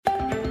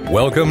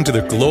Welcome to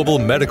the Global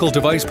Medical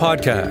Device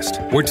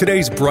Podcast, where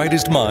today's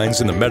brightest minds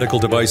in the medical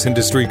device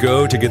industry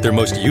go to get their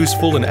most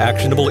useful and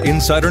actionable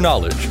insider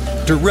knowledge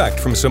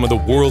direct from some of the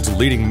world's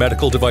leading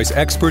medical device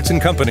experts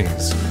and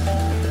companies.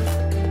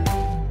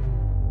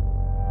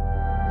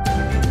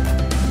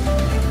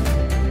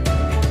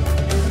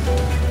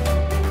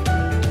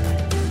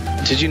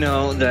 Did you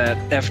know that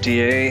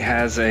FDA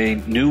has a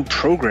new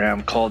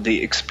program called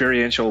the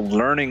Experiential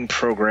Learning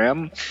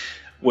Program,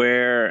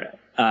 where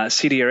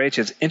CDRH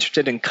is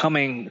interested in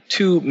coming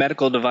to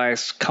medical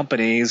device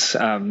companies,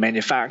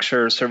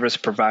 manufacturers, service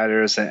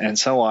providers, and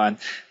so on,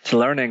 to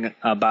learning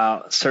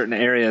about certain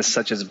areas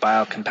such as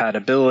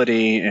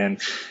biocompatibility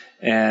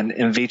and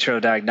in vitro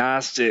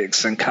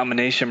diagnostics and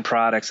combination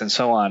products and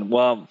so on.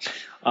 Well,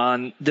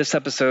 on this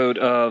episode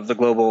of the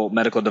Global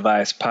Medical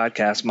Device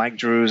Podcast, Mike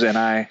Drews and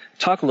I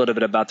talk a little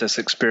bit about this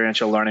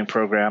experiential learning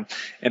program,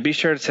 and be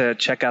sure to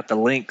check out the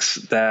links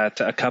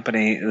that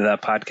accompany the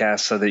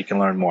podcast so that you can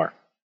learn more.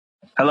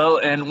 Hello,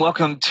 and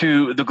welcome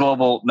to the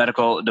Global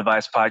Medical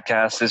Device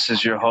Podcast. This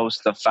is your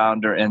host, the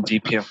founder and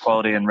VP of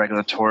Quality and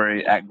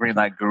Regulatory at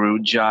Greenlight Guru,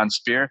 John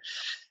Spear.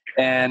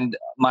 And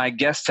my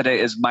guest today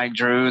is Mike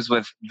Drews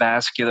with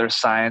Vascular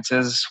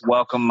Sciences.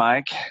 Welcome,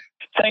 Mike.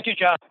 Thank you,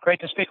 John. Great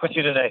to speak with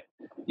you today.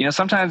 You know,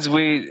 sometimes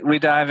we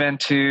dive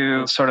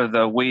into sort of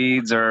the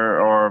weeds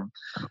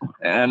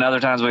and other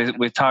times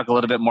we talk a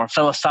little bit more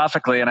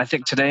philosophically. And I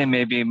think today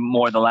may be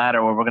more the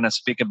latter, where we're going to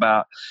speak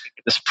about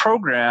this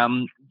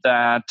program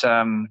that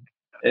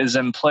is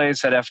in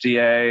place at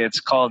FDA. It's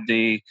called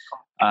the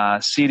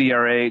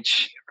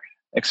CDRH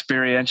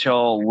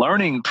Experiential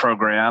Learning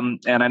Program.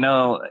 And I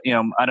know,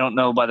 I don't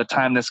know by the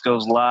time this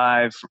goes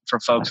live for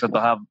folks that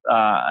they'll have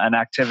an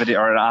activity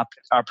or an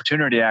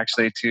opportunity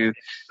actually to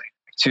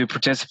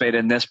participate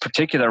in this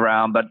particular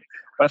round. But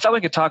I thought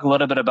we could talk a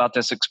little bit about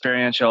this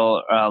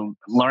experiential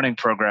learning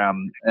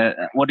program.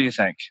 What do you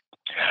think?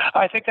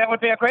 I think that would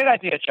be a great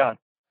idea, John.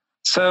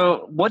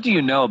 So what do you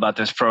know about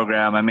this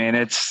program? I mean,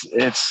 it's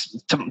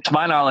to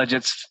my knowledge,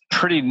 it's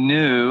pretty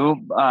new.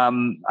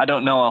 I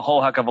don't know a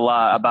whole heck of a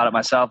lot about it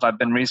myself. I've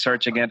been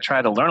researching it,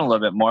 trying to learn a little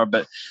bit more,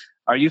 but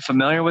are you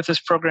familiar with this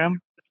program?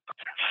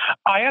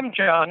 I am,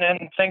 John,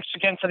 and thanks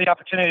again for the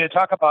opportunity to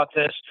talk about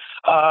this.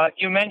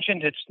 You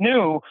mentioned it's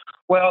new.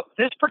 Well,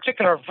 this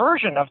particular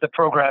version of the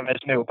program is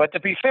new, but to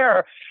be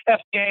fair,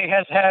 FDA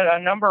has had a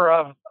number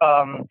of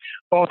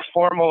both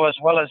formal as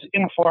well as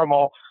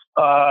informal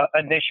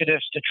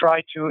initiatives to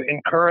try to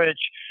encourage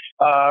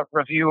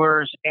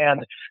reviewers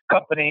and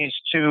companies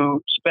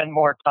to spend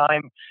more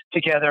time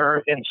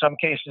together. In some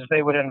cases,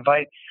 they would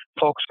invite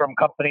folks from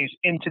companies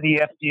into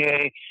the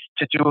FDA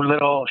to do a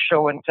little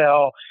show and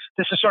tell.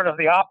 This is sort of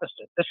the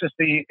opposite. This is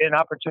an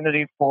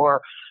opportunity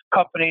for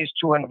companies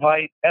to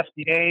invite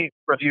FDA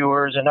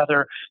reviewers and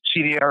other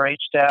CDRH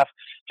staff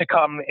to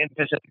come and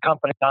visit the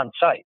company on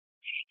site.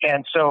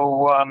 And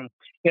so,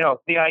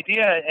 the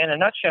idea in a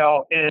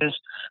nutshell is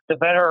the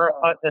better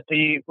that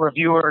the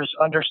reviewers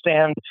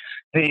understand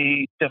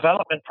the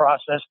development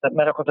process that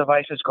medical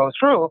devices go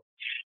through,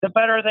 the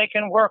better they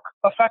can work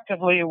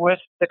effectively with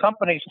the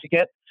companies to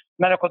get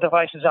medical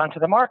devices onto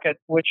the market,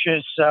 which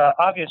is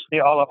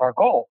obviously all of our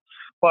goal.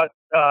 But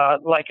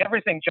like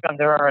everything, John,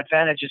 there are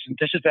advantages and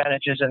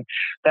disadvantages, and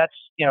that's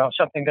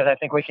something that I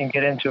think we can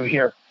get into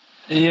here.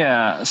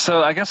 Yeah.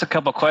 So I guess a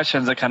couple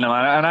questions that kind of,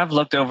 and I've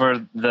looked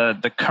over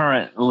the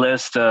current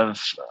list of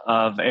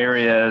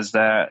areas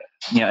that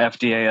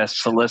FDA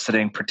is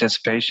soliciting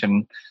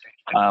participation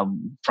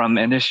from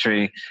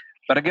industry.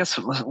 But I guess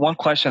one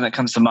question that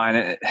comes to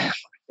mind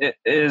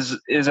is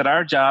it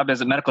our job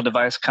as a medical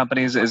device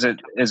companies? Is it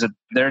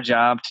their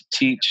job to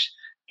teach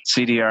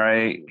our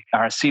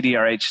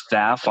CDRH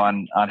staff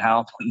on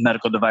how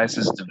medical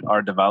devices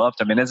are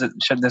developed? I mean,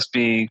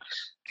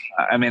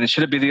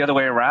 should it be the other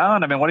way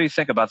around? I mean, what do you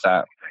think about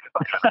that?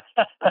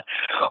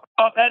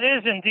 Well, that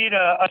is indeed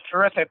a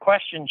terrific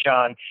question,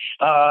 John.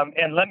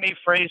 And let me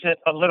phrase it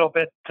a little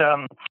bit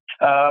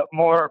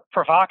more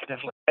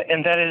provocatively.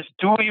 And that is,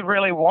 do we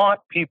really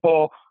want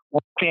people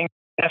working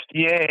at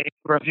FDA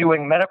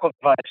reviewing medical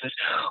devices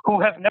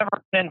who have never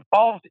been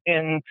involved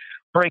in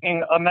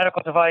bringing a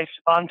medical device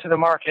onto the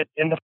market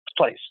in the first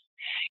place?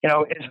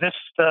 Is this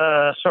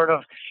the sort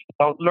of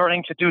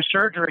learning to do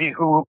surgery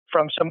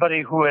from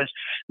somebody who has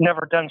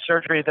never done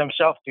surgery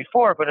themselves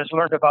before, but has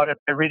learned about it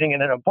by reading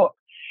it in a book?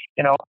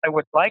 I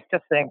would like to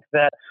think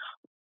that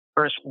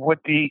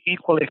would be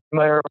equally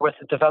familiar with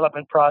the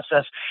development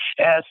process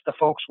as the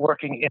folks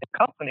working in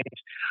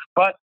companies,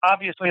 but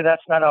obviously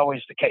that's not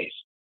always the case.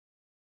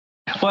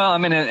 Well, I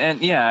mean,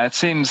 and yeah, it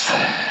seems,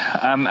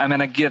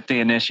 I get the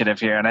initiative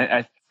here, and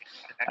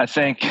I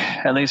think,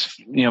 at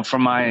least,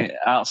 from my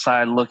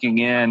outside looking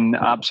in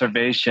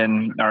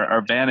observation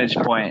or vantage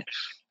point,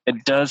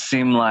 it does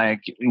seem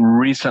like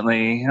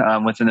recently,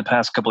 within the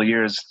past couple of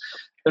years,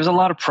 there's a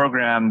lot of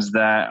programs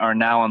that are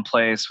now in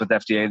place with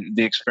FDA,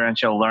 the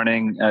experiential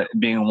learning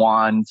being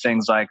one,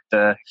 things like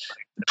the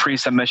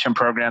pre-submission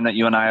program that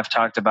you and I have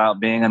talked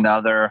about being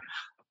another,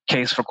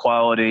 case for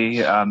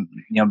quality,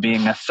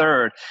 being a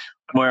third.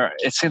 where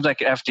it seems like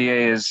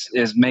FDA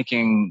is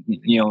making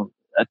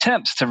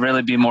attempts to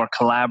really be more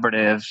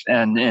collaborative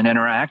and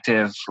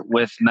interactive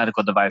with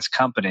medical device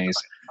companies.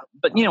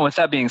 But with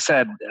that being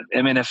said,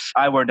 I mean, if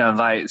I were to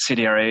invite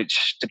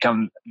CDRH to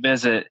come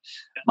visit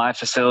my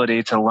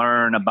facility to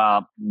learn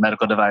about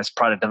medical device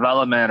product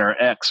development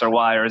or X or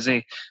Y or Z,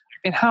 I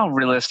mean, how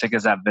realistic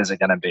is that visit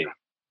going to be?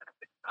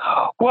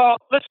 Well,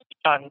 listen,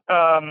 John,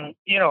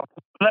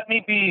 let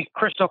me be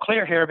crystal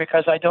clear here,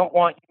 because I don't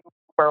want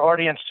our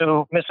audience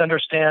to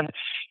misunderstand,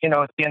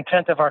 the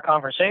intent of our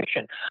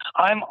conversation.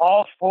 I'm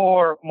all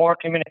for more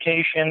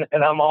communication,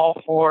 and I'm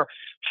all for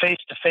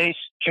face-to-face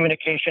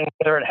communication,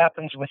 whether it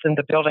happens within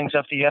the buildings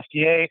of the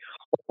FDA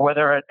or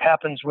whether it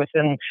happens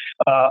within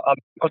a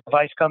medical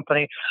device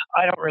company.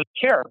 I don't really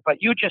care, but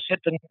you just hit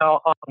the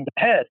nail on the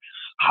head.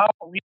 How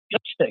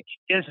realistic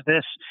is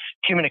this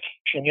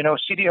communication?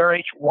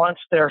 CDRH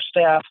wants their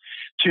staff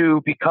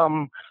to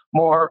become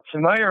more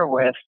familiar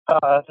with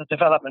the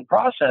development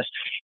process.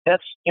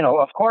 That's,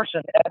 of course,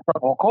 an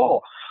admirable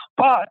goal.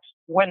 But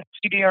when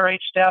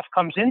CDRH staff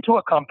comes into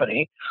a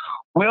company,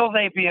 will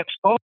they be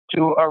exposed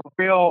to a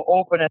real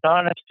open and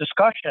honest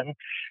discussion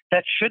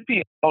that should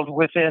be held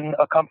within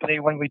a company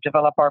when we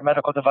develop our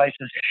medical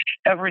devices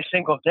every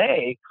single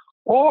day?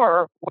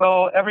 Or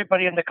will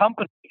everybody in the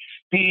company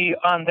be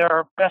on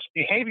their best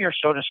behavior,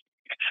 so to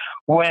speak,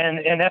 when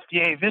an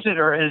FDA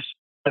visitor is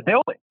in the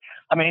building?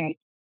 I mean,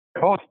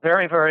 they're both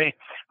very, very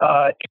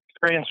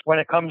experienced when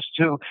it comes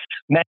to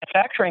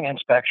manufacturing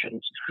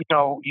inspections.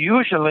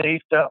 Usually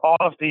all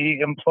of the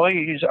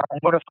employees are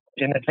notified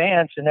in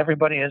advance, and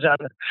everybody is on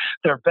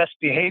their best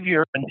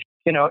behavior, and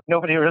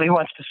nobody really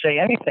wants to say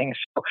anything.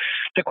 So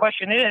the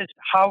question is,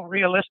 how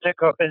realistic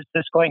is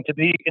this going to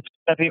be? It's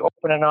going to be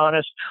open and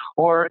honest,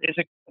 or is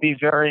it going to be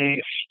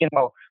very,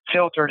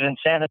 filtered and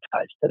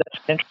sanitized? That's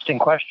an interesting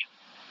question.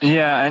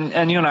 Yeah,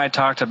 and you and I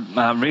talked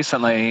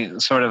recently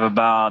sort of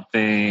about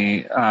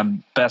the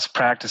best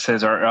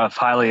practices of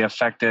highly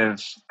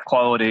effective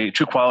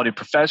true quality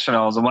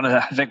professionals. And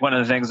I think one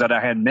of the things that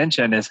I had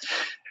mentioned is,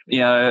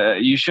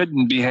 you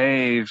shouldn't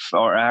behave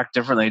or act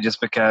differently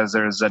just because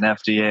there's an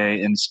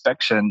FDA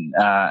inspection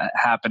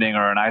happening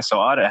or an ISO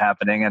audit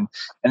happening. And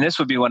this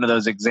would be one of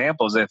those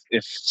examples. If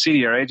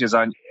CDRH is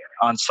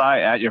on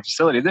site at your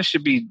facility, this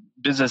should be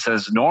business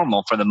as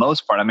normal for the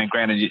most part. I mean,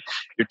 granted,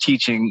 you're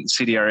teaching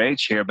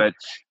CDRH here, but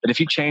if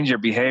you change your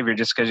behavior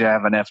just because you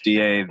have an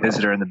FDA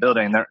visitor in the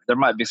building, there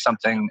might be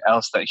something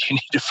else that you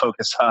need to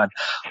focus on.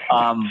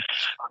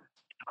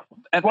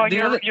 Well,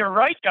 you're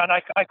right, John.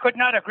 I could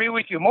not agree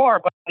with you more.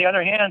 But on the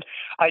other hand,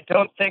 I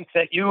don't think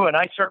that you and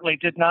I certainly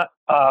did not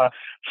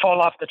fall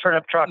off the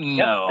turnip truck.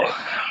 No,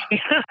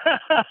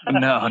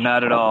 no,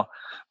 not at all.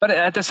 But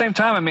at the same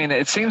time, I mean,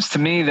 it seems to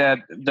me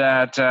that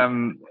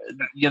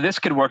this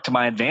could work to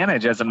my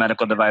advantage as a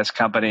medical device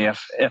company.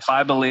 If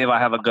I believe I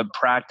have a good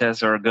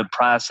practice or a good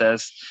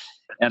process,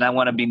 and I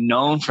want to be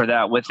known for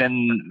that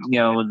within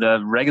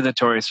the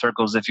regulatory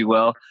circles, if you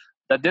will,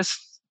 that this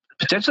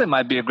potentially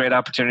might be a great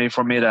opportunity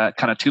for me to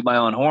kind of toot my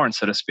own horn,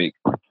 so to speak.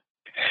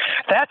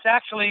 That's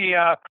actually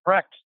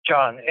correct,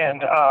 John.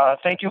 And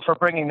thank you for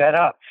bringing that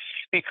up,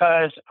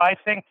 because I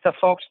think the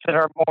folks that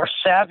are more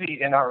savvy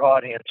in our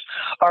audience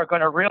are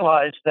going to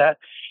realize that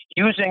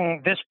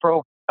using this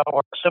program or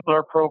a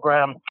similar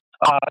program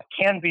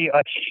can be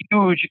a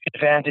huge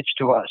advantage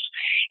to us.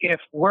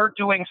 If we're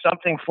doing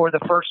something for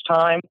the first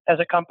time as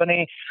a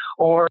company,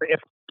 or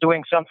if we're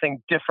doing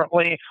something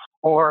differently,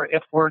 or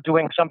if we're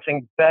doing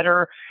something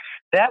better,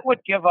 that would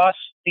give us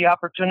the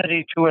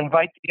opportunity to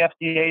invite the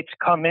FDA to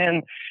come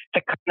in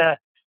to kind of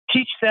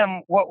teach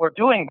them what we're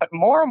doing, but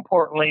more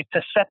importantly,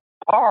 to set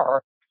the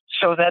bar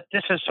so that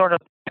this is sort of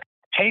the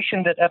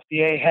expectation that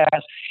FDA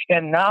has,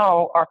 and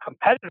now our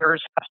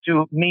competitors have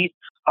to meet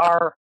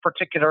our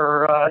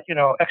particular,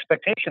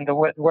 expectation to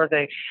where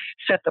they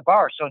set the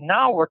bar. So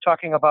now we're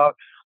talking about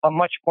a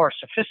much more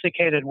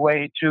sophisticated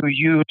way to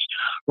use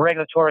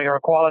regulatory or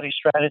quality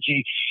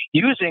strategy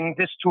using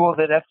this tool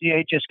that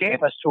FDA just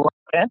gave us to our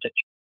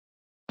advantage.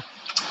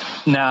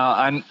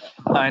 Now,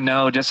 I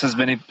know just as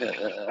many,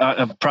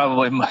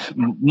 probably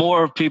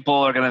more people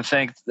are going to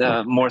think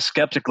more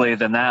skeptically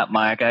than that,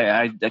 Mike.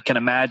 I can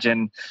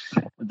imagine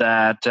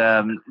that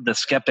the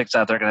skeptics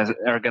out there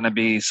are going to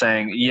be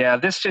saying, yeah,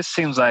 this just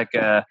seems like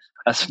a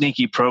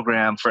sneaky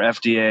program for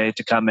FDA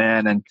to come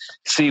in and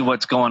see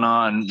what's going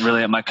on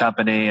really at my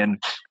company and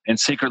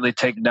secretly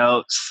take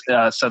notes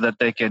so that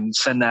they can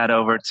send that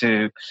over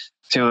to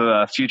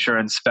a future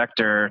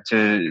inspector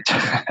to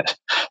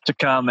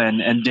come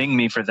and ding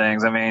me for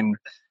things. I mean,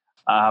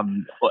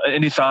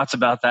 any thoughts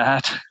about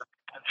that?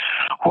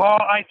 Well,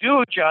 I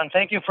do, John.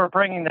 Thank you for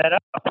bringing that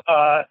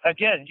up.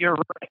 Again, you're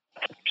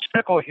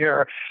critical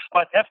here,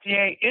 but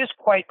FDA is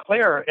quite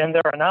clear in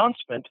their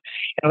announcement.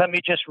 And let me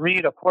just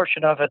read a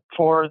portion of it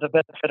for the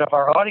benefit of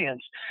our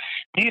audience.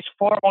 These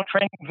formal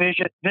training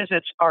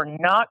visits are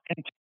not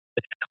intended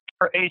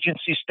for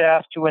agency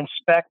staff to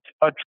inspect,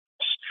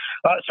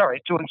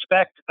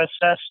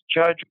 assess,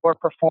 judge, or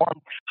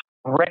perform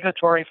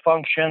regulatory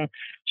function,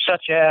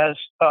 such as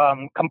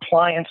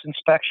compliance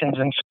inspections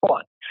and so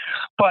on.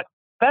 But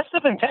best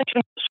of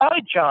intentions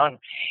aside, John,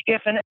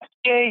 if an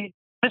FDA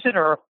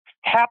visitor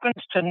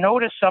happens to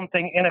notice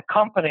something in a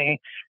company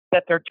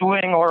that they're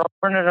doing, or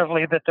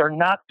alternatively that they're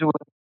not doing,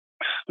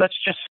 let's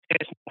just say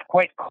it's not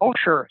quite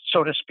kosher,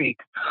 so to speak,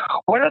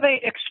 what are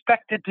they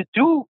expected to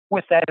do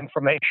with that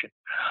information?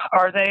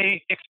 Are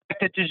they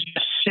expected to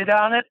just sit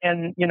on it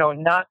and,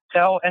 not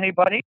tell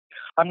anybody?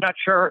 I'm not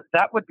sure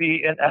that would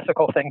be an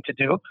ethical thing to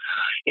do.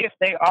 If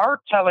they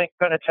are going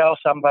to tell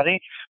somebody,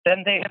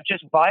 then they have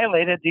just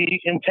violated the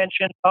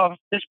intention of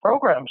this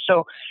program.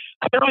 So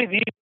clearly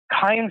these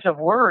kinds of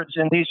words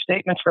in these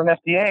statements from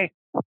FDA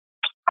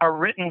are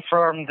written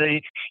from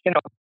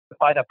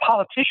by the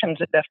politicians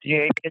at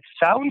FDA. It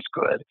sounds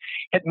good.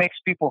 It makes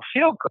people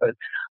feel good.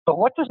 But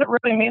what does it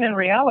really mean in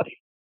reality?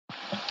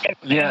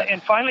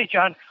 And finally,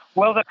 John,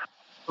 will the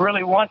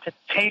really want to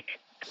take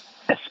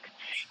risk?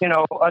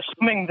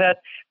 Assuming that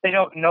they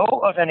don't know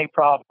of any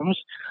problems.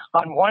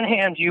 On one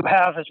hand, you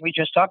have, as we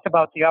just talked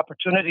about, the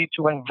opportunity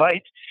to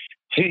invite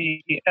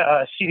the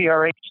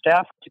CDRH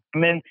staff to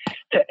come in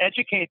to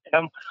educate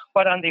them.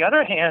 But on the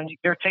other hand,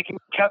 you're taking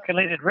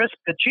calculated risk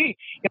that,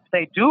 if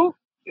they do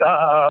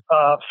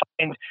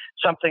find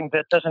something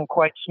that doesn't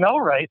quite smell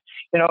right,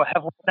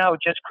 have now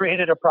just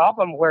created a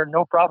problem where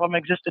no problem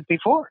existed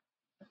before.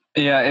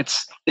 Yeah,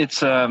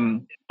 it's a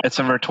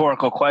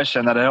rhetorical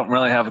question that I don't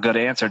really have a good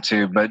answer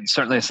to, but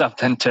certainly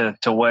something to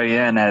weigh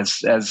in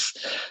as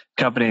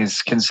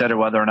companies consider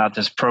whether or not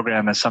this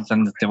program is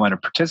something that they want to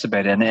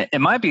participate in. It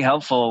might be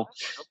helpful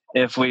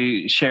if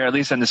we share, at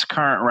least in this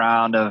current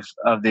round of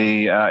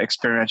the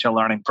experiential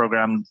learning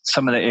program,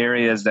 some of the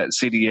areas that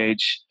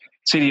CDRH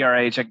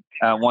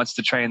wants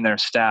to train their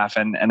staff,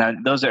 and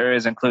those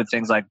areas include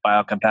things like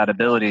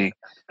biocompatibility,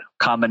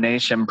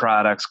 combination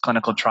products,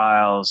 clinical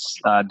trials,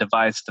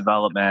 device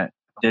development,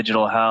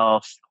 digital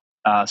health,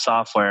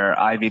 software,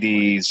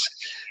 IVDs,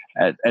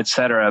 et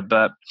cetera.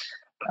 But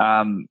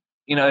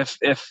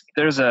if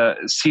there's a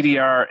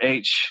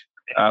CDRH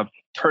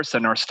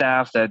person or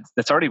staff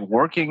that's already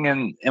working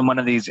in one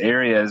of these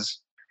areas,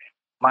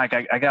 Mike,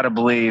 I got to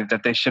believe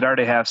that they should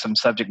already have some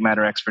subject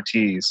matter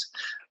expertise.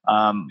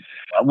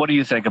 What do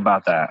you think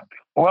about that?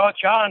 Well,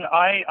 John,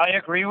 I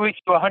agree with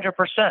you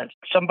 100%.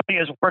 Somebody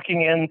is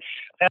working in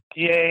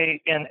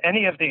FDA in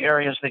any of the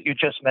areas that you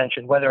just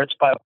mentioned, whether it's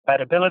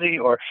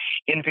biocompatibility or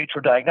in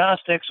vitro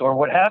diagnostics or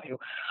what have you.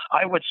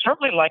 I would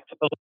certainly like to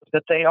believe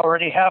that they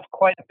already have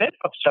quite a bit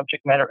of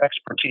subject matter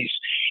expertise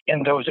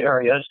in those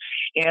areas.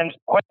 And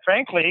quite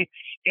frankly,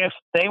 if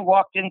they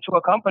walked into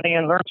a company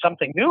and learned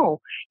something new,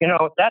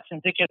 that's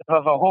indicative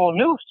of a whole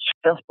new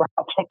set of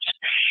problems.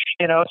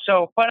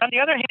 But on the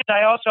other hand,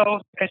 I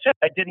also, like I said,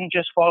 I didn't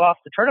just fall off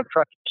the turnip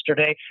truck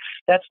yesterday.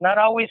 That's not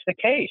always the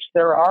case.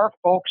 There are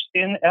folks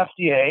in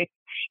FDA,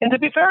 and to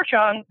be fair,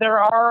 John, there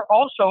are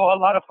also a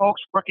lot of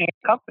folks working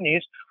in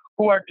companies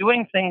who are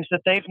doing things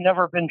that they've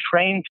never been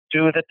trained to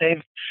do, that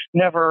they've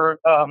never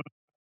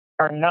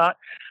are not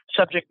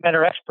subject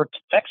matter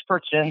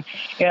experts in.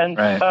 And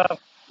right.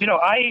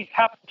 I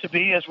happen to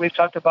be, as we've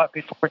talked about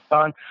before,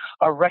 John,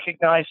 a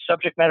recognized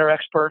subject matter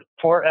expert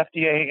for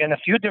FDA in a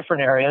few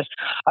different areas.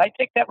 I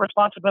take that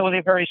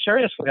responsibility very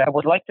seriously. I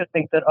would like to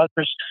think that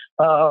others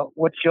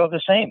would feel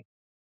the same.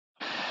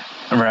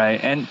 Right.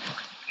 And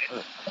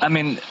I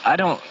mean,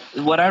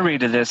 what I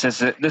read of this is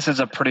that this is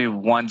a pretty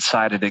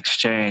one-sided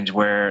exchange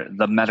where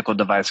the medical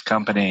device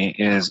company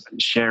is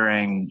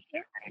sharing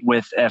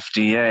with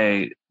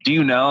FDA. Do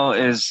you know,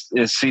 is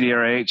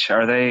CDRH,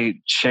 are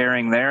they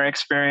sharing their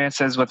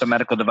experiences with the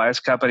medical device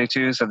company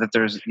too, so that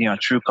there's,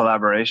 true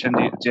collaboration?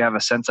 Do you have a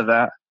sense of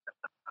that?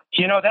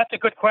 That's a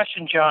good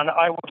question, John.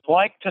 I would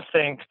like to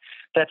think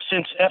that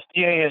since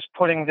FDA is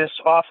putting this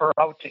offer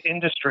out to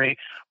industry,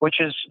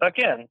 which is,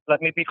 again,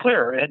 let me be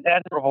clear, an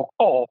admirable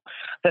goal,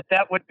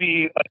 that would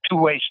be a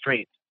two-way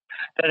street.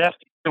 That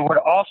FDA would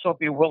also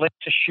be willing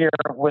to share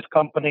with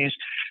companies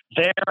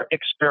their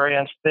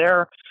experience,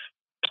 their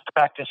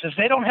practices.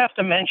 They don't have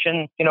to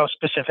mention,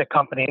 specific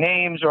company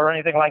names or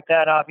anything like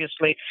that,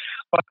 obviously,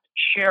 but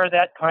share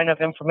that kind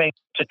of information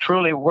to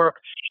truly work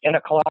in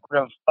a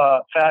collaborative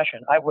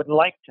fashion. I would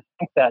like to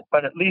think that,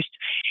 but at least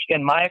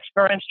in my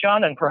experience,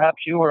 John, and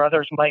perhaps you or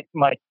others might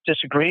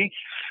disagree,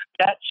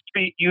 that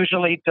street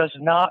usually does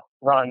not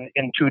run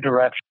in two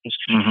directions,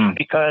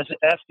 because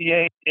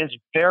FDA is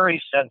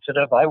very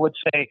sensitive. I would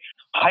say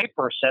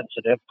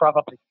hypersensitive,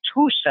 probably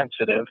too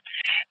sensitive,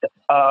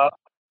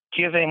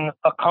 giving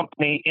a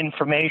company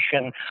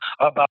information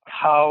about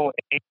how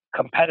a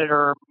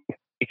competitor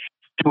is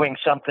doing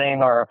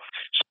something or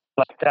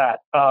something like that.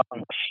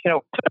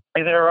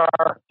 There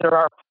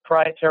are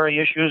proprietary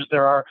issues,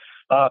 there are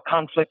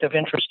conflict of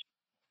interest,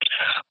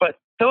 but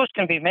those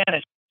can be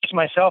managed. Just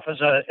myself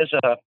as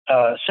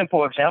a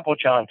simple example,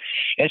 John.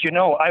 As you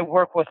know, I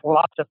work with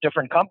lots of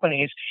different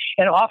companies,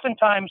 and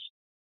oftentimes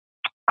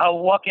I'll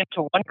walk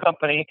into one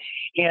company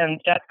and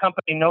that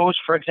company knows,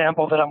 for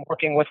example, that I'm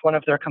working with one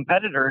of their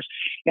competitors,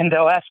 and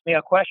they'll ask me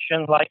a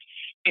question like,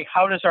 hey,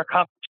 how does our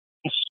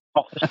competition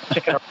solve this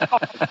particular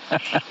problem.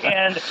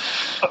 And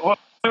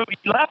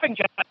laughing,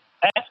 John,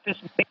 I asked this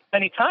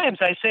many times.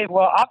 I say,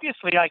 well,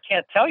 obviously I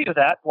can't tell you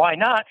that. Why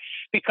not?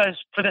 Because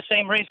for the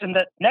same reason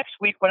that next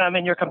week when I'm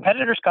in your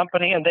competitor's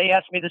company and they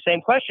ask me the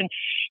same question,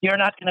 you're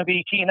not going to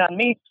be keen on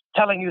me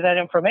telling you that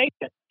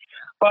information.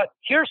 But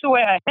here's the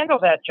way I handle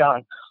that,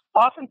 John.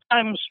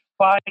 Oftentimes,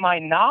 by my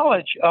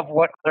knowledge of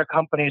what other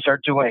companies are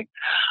doing,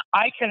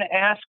 I can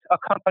ask a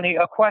company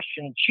a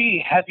question.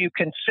 Gee, have you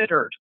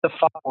considered the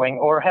following?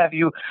 Or have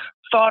you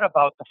thought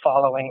about the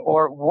following?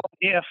 Or what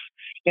if,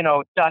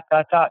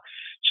 dot.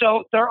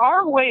 So there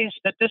are ways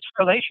that this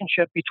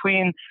relationship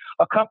between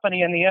a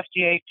company and the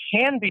FDA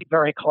can be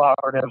very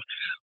collaborative,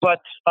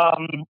 but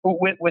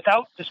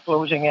without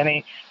disclosing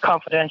any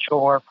confidential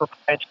or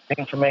proprietary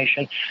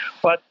information.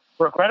 But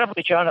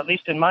regrettably, John, at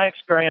least in my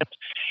experience,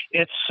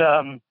 it's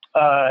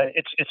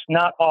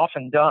not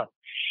often done.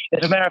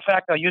 As a matter of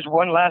fact, I'll use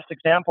one last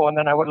example, and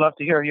then I would love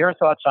to hear your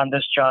thoughts on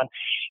this, John.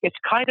 It's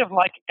kind of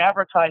like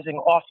advertising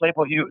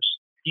off-label use.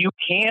 You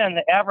can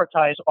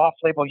advertise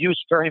off-label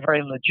use very,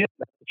 very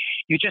legitimately.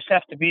 You just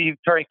have to be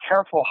very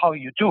careful how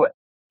you do it,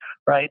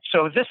 right?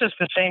 So this is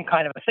the same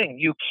kind of a thing.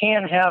 You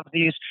can have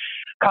these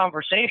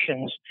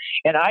conversations,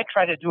 and I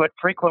try to do it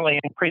frequently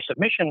in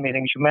pre-submission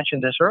meetings. You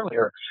mentioned this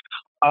earlier.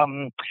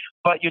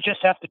 But you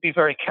just have to be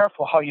very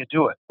careful how you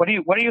do it. What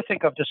do you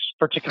think of this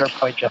particular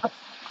point, John?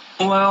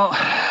 Well,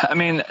 I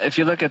mean, if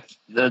you look at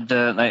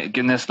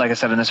like I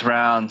said, in this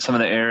round, some of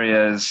the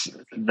areas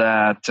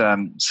that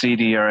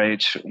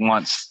CDRH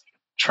wants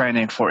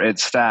training for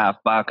its staff,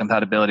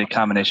 biocompatibility,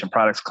 combination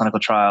products, clinical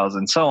trials,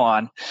 and so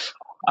on,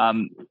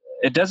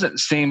 it doesn't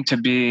seem to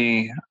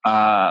be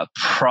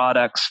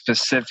product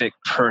specific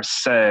per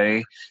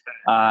se.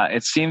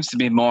 It seems to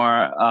be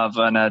more of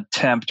an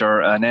attempt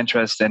or an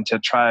interest in to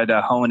try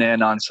to hone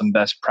in on some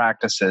best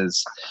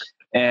practices.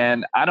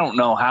 And I don't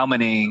know how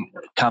many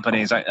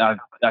companies, I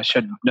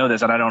should know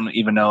this, and I don't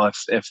even know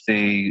if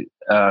the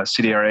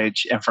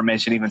CDRH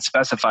information even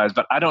specifies,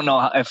 but I don't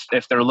know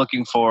if they're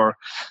looking for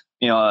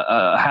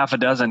half a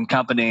dozen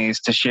companies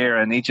to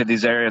share in each of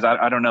these areas.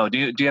 I don't know.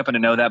 Do you happen to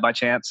know that by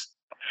chance?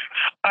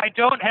 I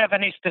don't have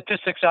any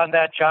statistics on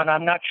that, John.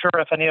 I'm not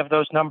sure if any of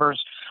those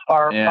numbers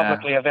are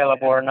publicly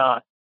available or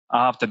not.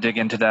 I'll have to dig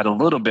into that a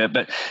little bit,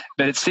 but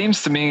it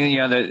seems to me,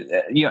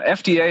 that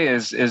FDA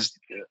is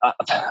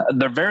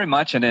they're very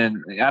much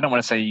in I don't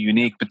want to say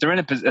unique, but they're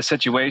in a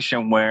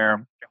situation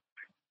where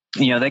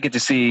they get to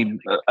see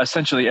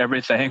essentially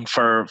everything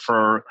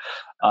for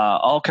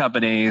all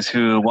companies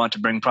who want to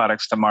bring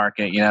products to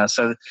market.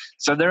 So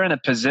they're in a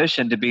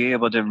position to be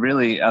able to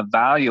really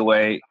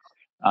evaluate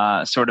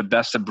sort of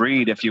best of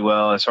breed, if you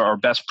will, or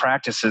best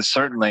practices,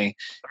 certainly.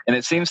 And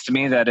it seems to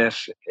me that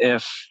if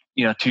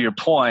to your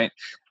point,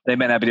 they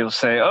may not be able to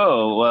say,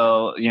 oh,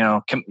 well,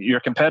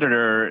 your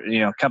competitor,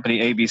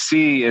 company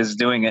ABC is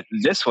doing it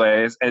this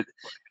way.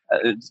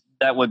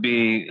 That would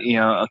be,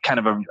 a kind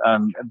of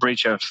a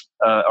breach of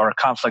or a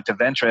conflict of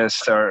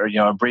interest, or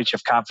a breach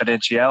of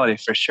confidentiality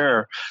for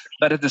sure.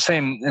 But in the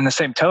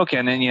same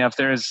token, and if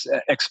there's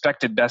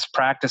expected best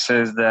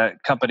practices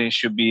that companies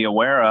should be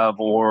aware of,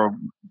 or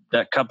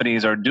that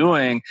companies are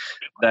doing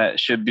that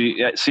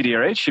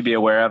CDRH should be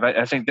aware of,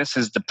 I think this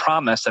is the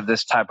promise of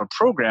this type of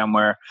program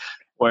where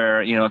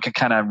it can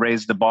kind of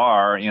raise the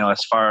bar,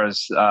 as far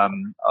as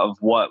of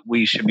what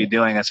we should be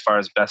doing as far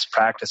as best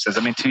practices.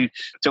 I mean, to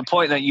a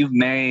point that you've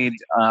made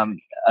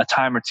a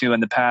time or two in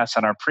the past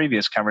on our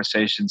previous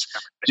conversations,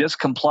 just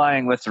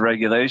complying with the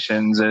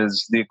regulations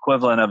is the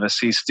equivalent of a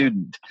C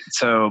student.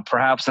 So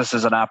perhaps this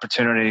is an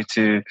opportunity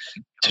to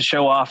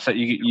show off that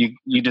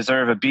you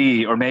deserve a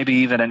B or maybe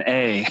even an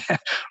A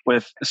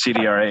with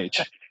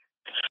CDRH.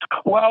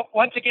 Well,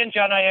 once again,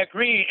 John, I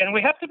agree. And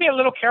we have to be a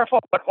little careful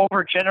about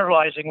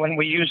overgeneralizing when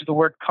we use the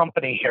word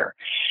company here,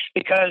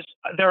 because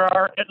there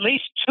are at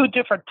least two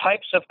different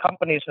types of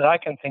companies that I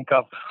can think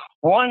of.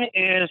 One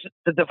is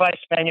the device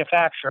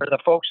manufacturer, the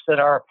folks that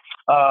are,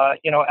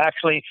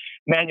 actually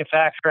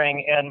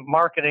manufacturing and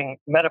marketing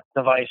medical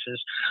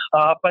devices.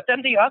 But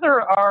then the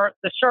other are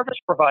the service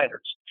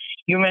providers.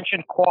 You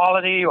mentioned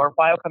quality or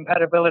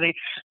biocompatibility.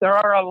 There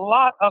are a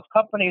lot of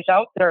companies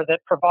out there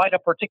that provide a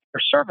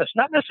particular service,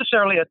 not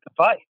necessarily a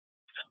device,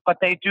 but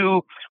they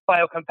do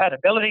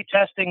biocompatibility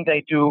testing,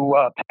 they do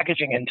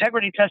packaging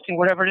integrity testing,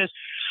 whatever it is.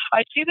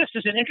 I see this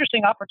as an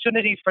interesting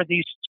opportunity for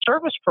these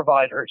service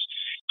providers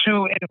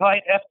to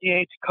invite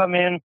FDA to come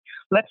in.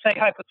 Let's say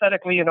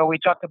hypothetically, we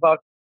talked about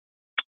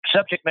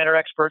subject matter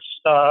experts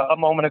a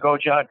moment ago,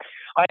 John.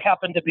 I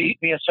happen to be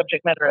a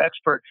subject matter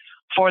expert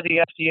for the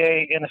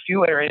FDA in a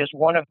few areas,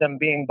 one of them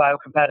being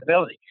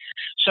biocompatibility.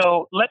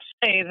 So let's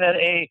say that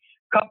a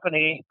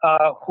company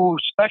who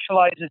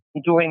specializes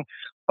in doing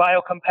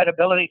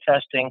biocompatibility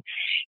testing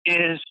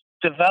is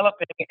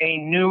developing a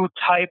new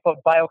type of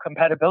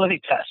biocompatibility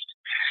test.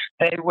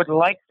 They would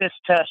like this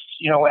test,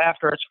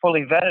 after it's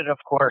fully vetted, of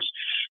course,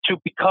 to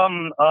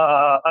become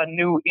a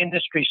new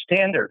industry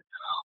standard.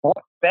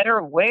 What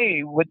better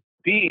way would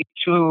be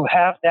to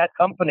have that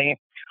company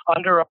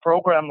under a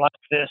program like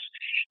this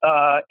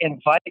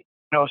invite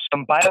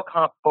some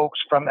biocomp folks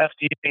from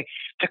FDA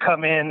to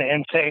come in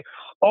and say,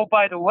 oh,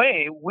 by the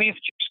way, we've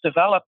just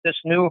developed this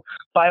new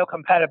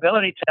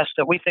biocompatibility test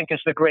that we think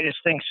is the greatest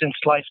thing since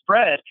sliced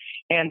bread.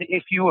 And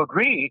if you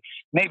agree,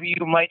 maybe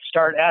you might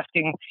start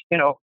asking,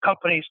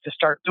 companies to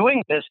start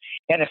doing this.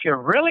 And if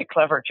you're really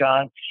clever,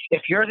 John,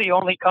 if you're the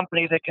only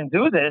company that can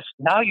do this,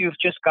 now you've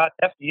just got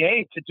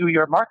FDA to do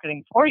your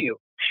marketing for you.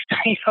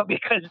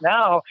 Because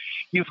now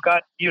you've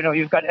got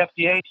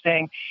FDA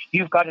saying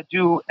you've got to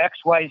do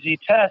XYZ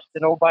test,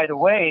 and oh, by the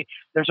way,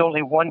 there's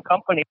only one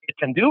company that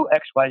can do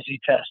XYZ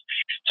test.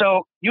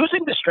 So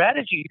using the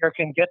strategy here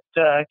can get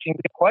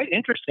quite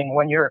interesting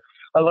when you're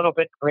a little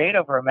bit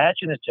creative or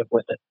imaginative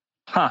with it.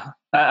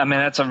 I mean,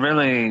 that's a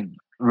really,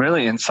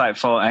 really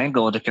insightful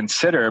angle to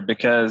consider,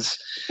 because,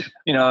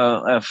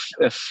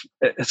 if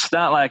it's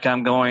not like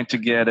I'm going to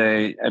get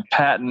a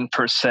patent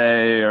per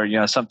se,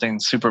 or, something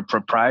super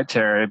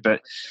proprietary,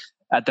 but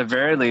at the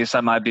very least,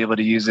 I might be able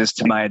to use this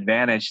to my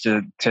advantage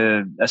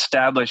to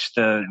establish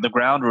the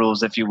ground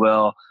rules, if you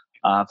will,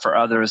 for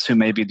others who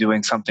may be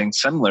doing something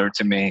similar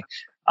to me.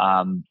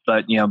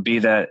 But be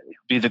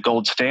the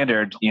gold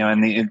standard,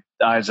 in the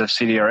eyes of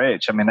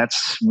CDRH. I mean,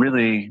 that's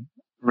really,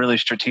 really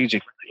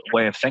strategic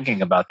way of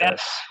thinking about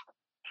this.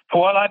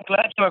 Well, I'm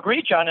glad to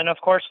agree, John. And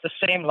of course, the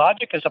same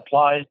logic is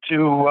applied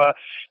to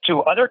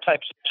other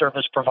types of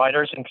service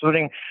providers,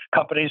 including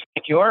companies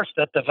like yours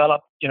that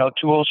develop,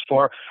 tools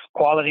for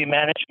quality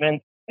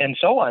management and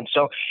so on.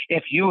 So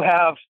if you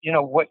have,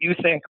 what you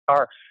think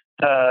are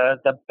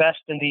the best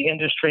in the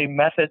industry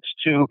methods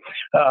to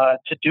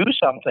do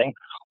something,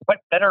 what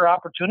better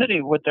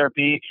opportunity would there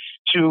be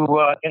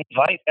to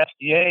invite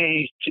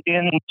FDA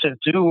in to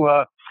do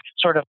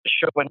sort of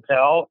show and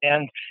tell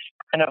and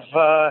kind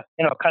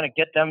of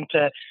get them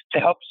to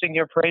help sing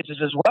your praises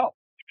as well.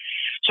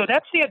 So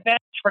that's the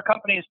advantage for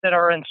companies that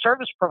are in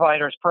service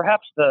providers.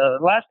 Perhaps the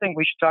last thing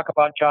we should talk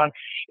about, John,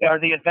 are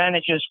the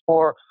advantages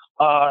for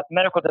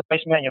medical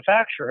device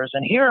manufacturers.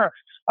 And here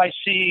I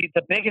see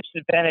the biggest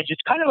advantage.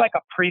 It's kind of like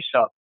a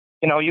pre-sub.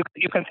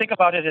 You can think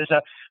about it as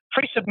a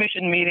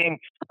pre-submission meeting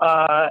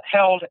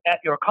held at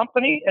your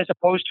company as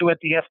opposed to at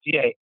the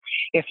FDA.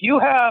 If you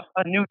have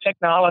a new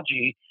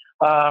technology,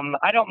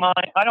 I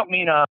don't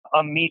mean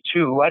a me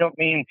too. I don't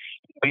mean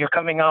you're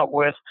coming out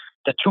with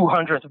the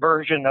 200th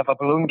version of a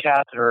balloon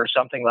catheter or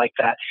something like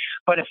that.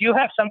 But if you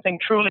have something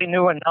truly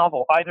new and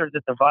novel, either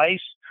the device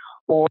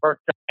or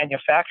the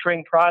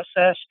manufacturing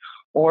process,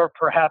 or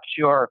perhaps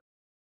your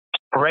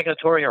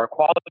regulatory or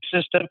quality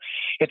system,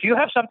 if you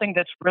have something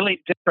that's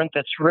really different,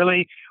 that's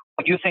really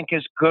what you think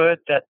is good,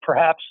 that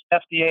perhaps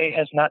FDA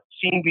has not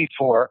seen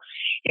before,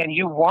 and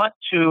you want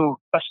to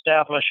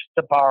establish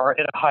the bar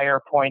at a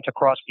higher point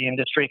across the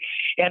industry,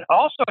 and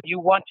also you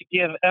want to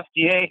give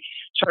FDA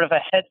sort of a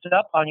heads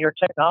up on your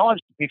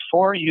technology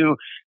before you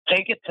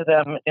take it to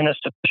them in a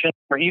submission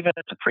or even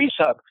as a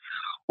pre-sub,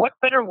 what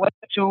better way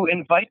to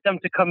invite them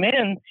to come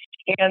in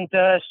and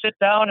sit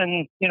down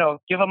and,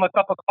 give them a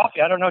cup of coffee?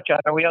 I don't know, John.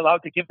 Are we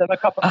allowed to give them a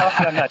cup of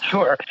coffee? I'm not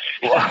sure.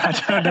 Well, I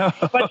don't know.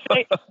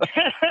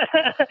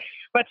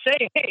 but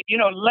say, hey,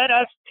 let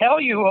us tell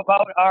you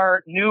about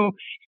our new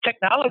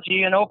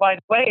technology. And oh, by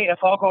the way, if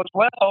all goes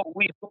well,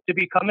 we hope to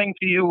be coming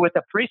to you with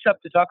a pre-sub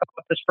to talk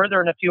about this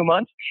further in a few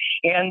months,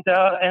 and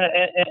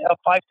a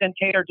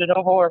 510K or de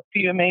novo or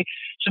PMA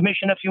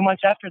submission a few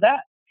months after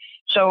that.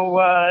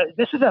 So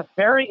this is a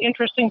very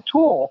interesting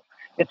tool.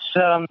 It's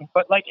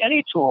but like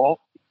any tool,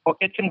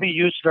 it can be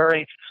used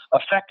very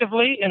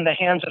effectively in the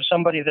hands of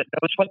somebody that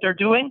knows what they're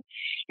doing.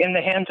 In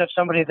the hands of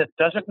somebody that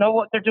doesn't know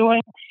what they're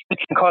doing, it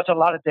can cause a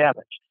lot of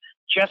damage,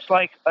 just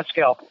like a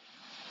scalpel.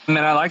 I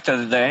mean, I like the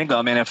angle.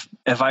 I mean,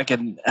 if I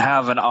could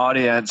have an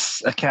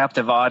audience, a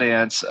captive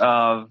audience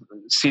of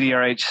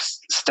CDRH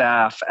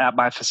staff at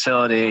my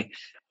facility,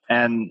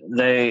 and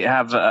they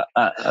have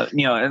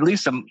at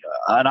least an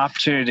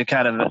opportunity to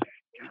kind of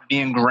be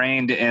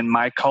ingrained in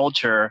my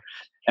culture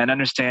and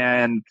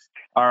understand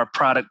our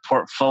product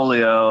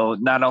portfolio,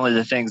 not only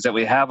the things that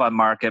we have on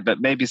market, but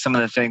maybe some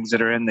of the things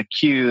that are in the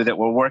queue that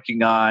we're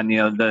working on,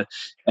 the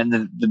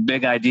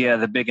big idea,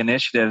 the big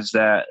initiatives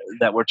that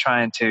we're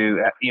trying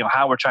to,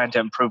 how we're trying to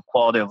improve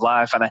quality of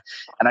life. And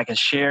I can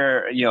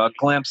share, a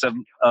glimpse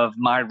of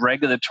my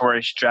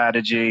regulatory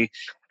strategy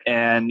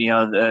and,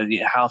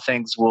 how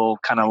things will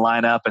kind of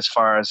line up as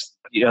far as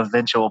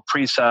eventual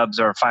pre-subs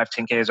or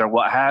 510Ks or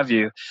what have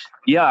you.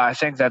 Yeah, I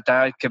think that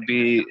could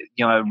be,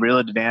 a real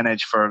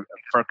advantage for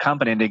a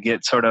company to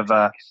get sort of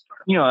a,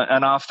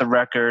 an off the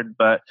record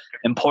but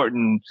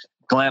important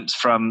glimpse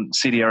from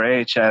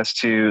CDRH as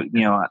to,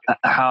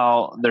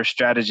 how their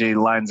strategy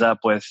lines up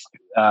with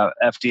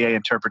FDA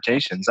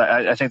interpretations.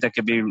 I think that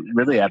could be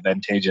really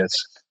advantageous.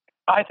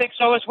 I think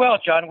so as well,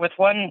 John, with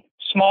one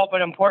small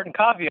but important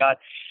caveat.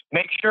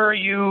 Make sure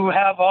you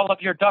have all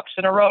of your ducks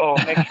in a row.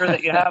 Make sure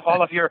that you have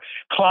all of your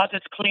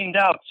closets cleaned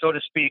out, so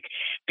to speak,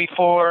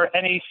 before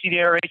any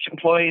CDRH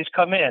employees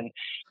come in.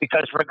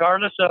 Because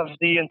regardless of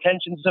the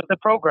intentions of the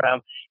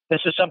program,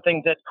 this is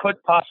something that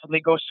could possibly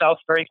go south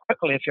very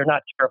quickly if you're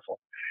not careful.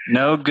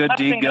 No good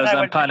deed goes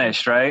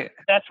unpunished, right?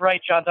 That's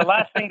right, John. The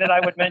last thing that I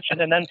would mention,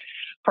 and then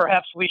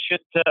perhaps we should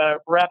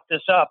wrap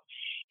this up,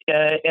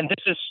 and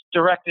this is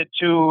directed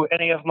to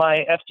any of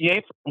my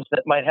FDA friends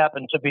that might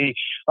happen to be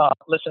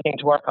listening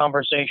to our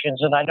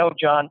conversations. And I know,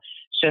 John,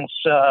 since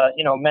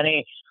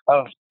many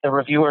of the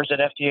reviewers at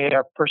FDA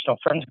are personal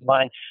friends of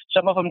mine,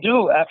 some of them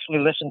do actually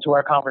listen to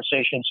our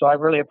conversation. So I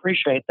really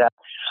appreciate that.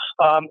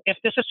 If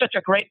this is such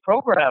a great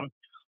program,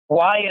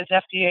 why is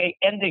FDA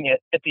ending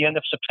it at the end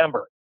of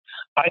September?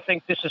 I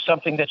think this is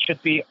something that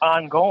should be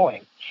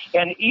ongoing.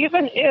 And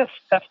even if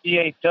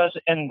FDA does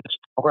end this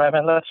program,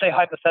 and let's say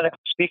hypothetically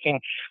speaking,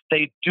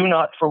 they do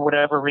not, for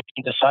whatever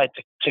reason, decide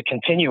to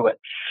continue it,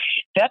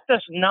 that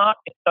does not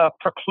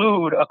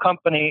preclude a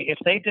company, if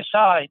they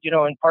decide,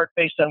 in part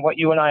based on what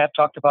you and I have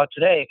talked about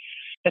today,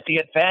 that the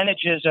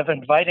advantages of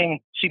inviting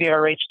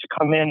CDRH to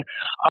come in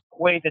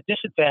outweigh the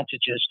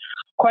disadvantages.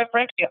 Quite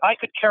frankly, I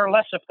could care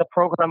less if the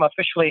program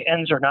officially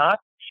ends or not.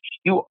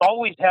 You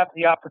always have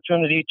the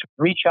opportunity to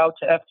reach out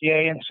to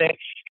FDA and say,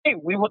 hey,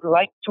 we would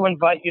like to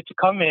invite you to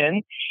come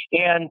in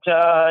and,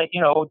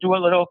 do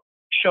a little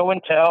show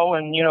and tell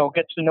and,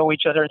 get to know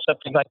each other and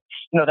something like,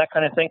 that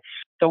kind of thing.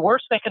 The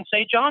worst they can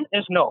say, John,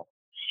 is no.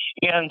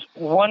 And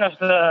one of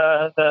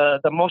the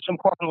most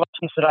important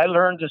lessons that I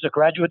learned as a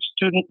graduate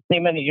student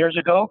many years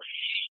ago,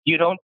 you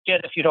don't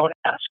get if you don't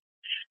ask.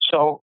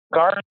 So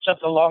regardless of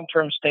the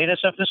long-term status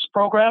of this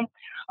program,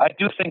 I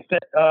do think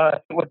that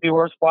it would be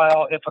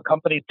worthwhile if a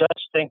company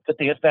does think that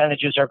the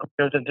advantages are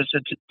greater than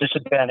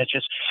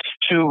disadvantages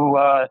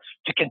to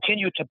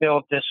continue to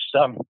build this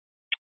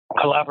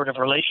collaborative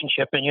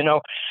relationship. And,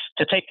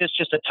 to take this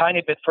just a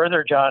tiny bit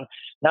further, John,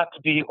 not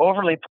to be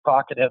overly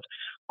provocative,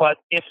 but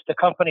if the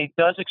company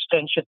does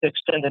extend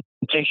an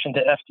invitation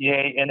to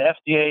FDA and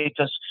FDA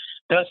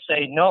does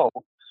say no,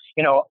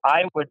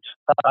 I would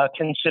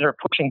consider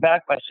pushing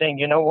back by saying,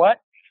 you know what?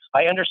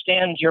 I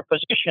understand your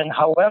position.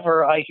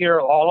 However, I hear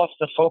all of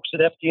the folks at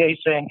FDA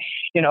saying,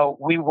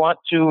 we want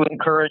to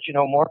encourage,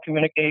 more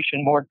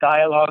communication, more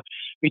dialogue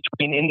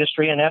between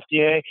industry and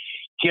FDA.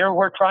 Here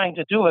we're trying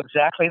to do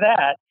exactly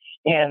that.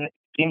 And it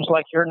seems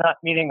like you're not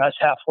meeting us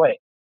halfway.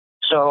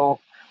 So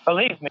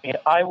believe me,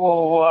 I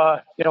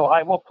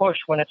will push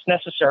when it's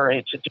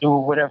necessary to do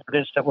whatever it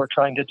is that we're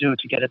trying to do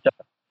to get it done.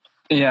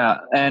 Yeah.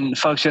 And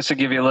folks, just to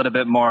give you a little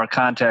bit more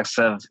context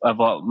of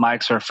what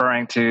Mike's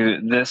referring to,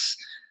 this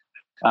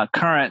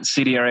current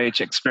CDRH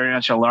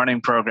experiential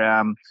learning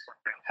program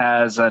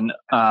has an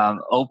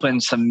open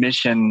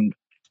submission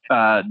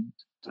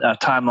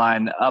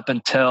timeline up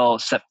until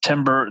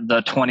September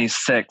the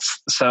 26th.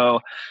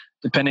 So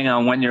depending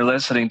on when you're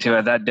listening to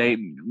it, that date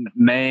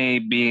may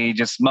be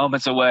just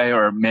moments away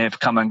or may have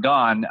come and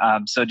gone.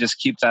 So just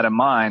keep that in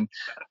mind.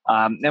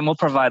 And we'll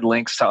provide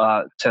links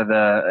to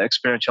the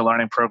experiential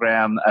learning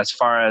program as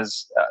far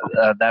as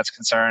that's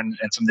concerned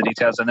and some of the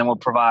details. And then we'll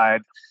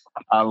provide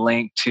a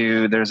link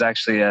to, there's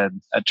actually a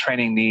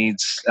training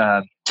needs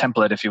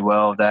template, if you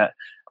will, that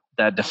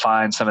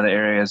defines some of the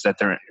areas that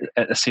the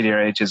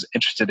CDRH is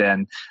interested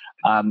in.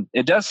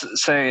 It does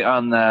say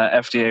on the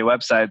FDA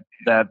website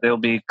that they'll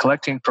be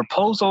collecting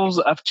proposals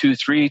up to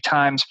 3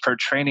 times per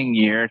training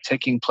year,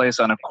 taking place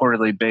on a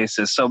quarterly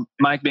basis. So,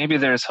 Mike, maybe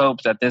there's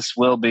hope that this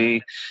will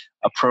be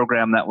a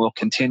program that will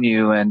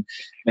continue, and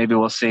maybe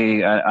we'll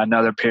see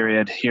another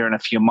period here in a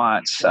few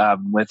months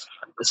with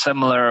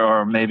similar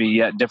or maybe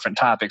yet different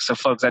topics. So,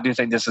 folks, I do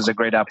think this is a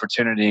great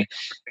opportunity.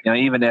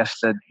 Even if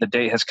the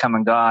date has come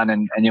and gone,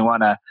 and you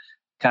want to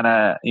kind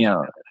of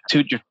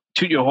toot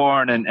your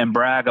horn and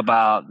brag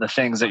about the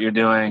things that you're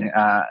doing.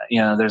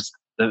 There's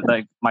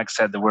like Mike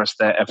said, the worst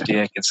that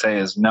FDA could say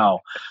is no.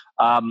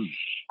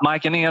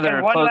 Mike, any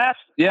other? Go ahead.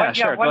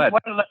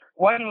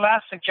 One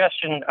last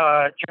suggestion,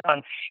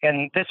 John,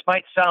 and this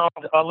might sound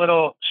a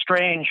little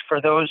strange for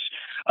those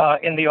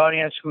in the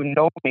audience who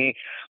know me,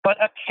 but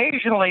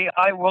occasionally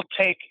I will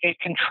take a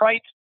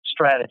contrite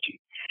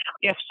strategy.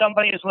 If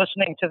somebody is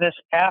listening to this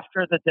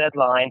after the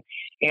deadline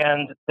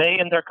and they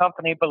and their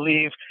company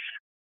believe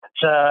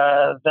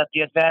that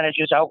the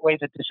advantages outweigh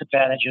the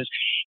disadvantages,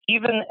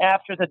 even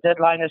after the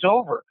deadline is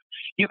over,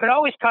 you can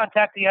always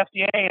contact the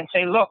FDA and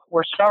say, look,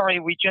 we're sorry,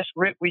 we just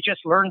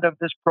learned of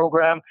this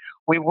program.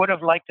 We would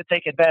have liked to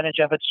take advantage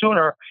of it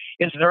sooner.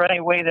 Is there any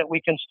way that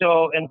we can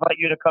still invite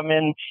you to come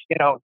in, ...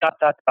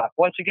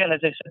 Once again, as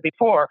I said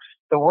before,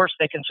 the worst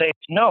they can say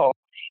is no.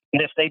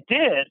 And if they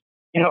did,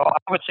 I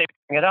would say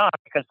bring it on,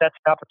 because that's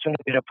an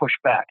opportunity to push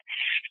back.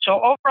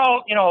 So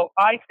overall,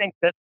 I think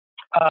that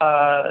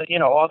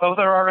although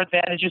there are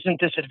advantages and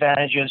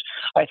disadvantages,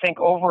 I think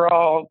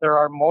overall there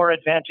are more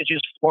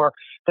advantages for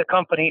the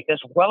company as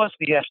well as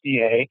the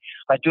FDA.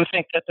 I do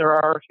think that there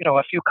are,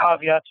 a few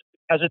caveats,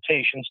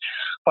 hesitations,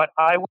 but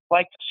I would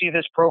like to see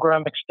this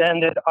program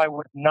extended. I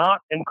would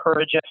not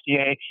encourage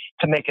FDA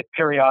to make it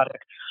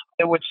periodic.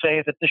 that would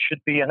say that this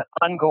should be an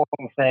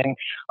ongoing thing,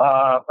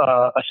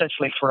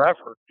 essentially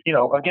forever.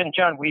 Again,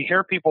 John, we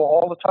hear people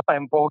all the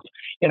time, both,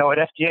 at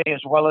FDA as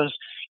well as,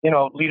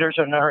 leaders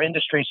in our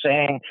industry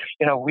saying,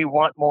 we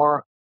want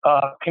more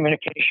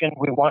communication,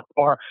 we want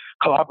more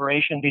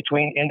collaboration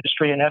between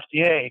industry and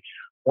FDA.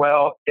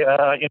 Well,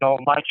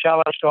 my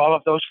challenge to all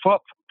of those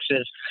folks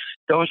is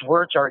those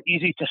words are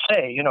easy to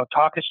say.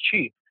 Talk is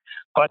cheap,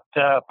 but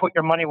put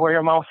your money where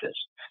your mouth is.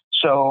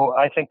 So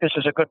I think this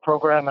is a good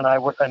program, and I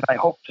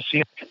hope to see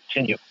it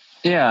continue.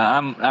 Yeah,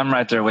 I'm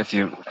right there with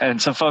you.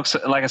 And so, folks,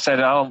 like I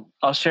said, I'll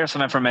share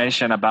some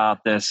information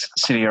about this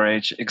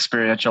CDRH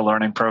experiential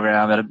learning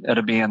program.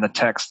 It'll be in the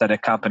text that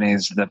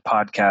accompanies the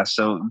podcast.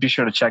 So be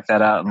sure to check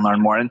that out and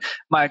learn more. And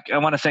Mike, I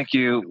want to thank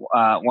you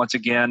once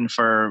again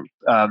for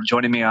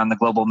joining me on the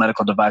Global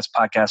Medical Device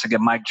Podcast.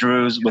 Again, Mike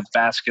Drews with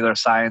Vascular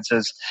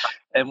Sciences.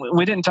 And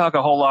we didn't talk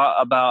a whole lot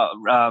about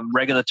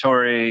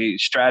regulatory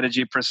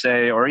strategy per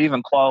se, or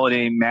even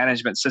quality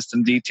management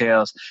system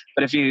details.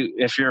 But if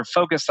you're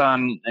focused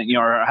on,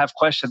 or have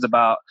questions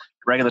about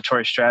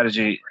regulatory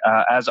strategy,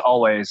 as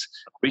always,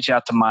 reach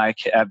out to Mike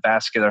at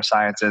Vascular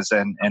Sciences,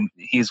 and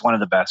he's one of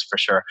the best for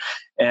sure.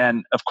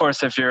 And of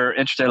course, if you're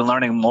interested in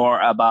learning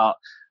more about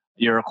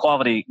your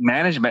quality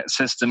management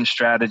system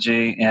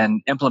strategy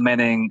and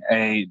implementing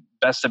a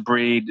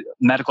best-of-breed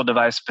medical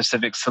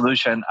device-specific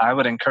solution, I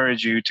would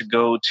encourage you to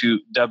go to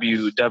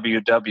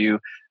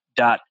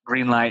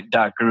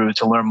www.greenlight.guru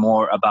to learn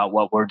more about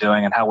what we're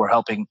doing and how we're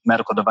helping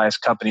medical device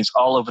companies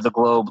all over the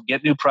globe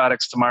get new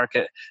products to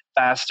market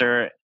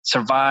faster,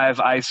 survive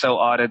ISO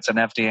audits and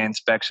FDA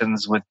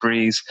inspections with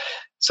breeze.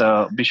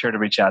 So be sure to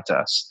reach out to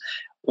us.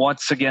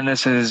 Once again,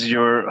 this is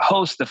your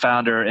host, the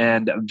founder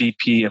and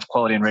VP of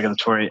Quality and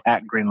Regulatory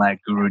at Greenlight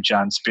Guru,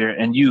 John Spear,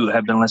 and you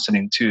have been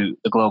listening to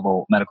the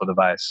Global Medical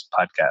Device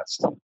Podcast.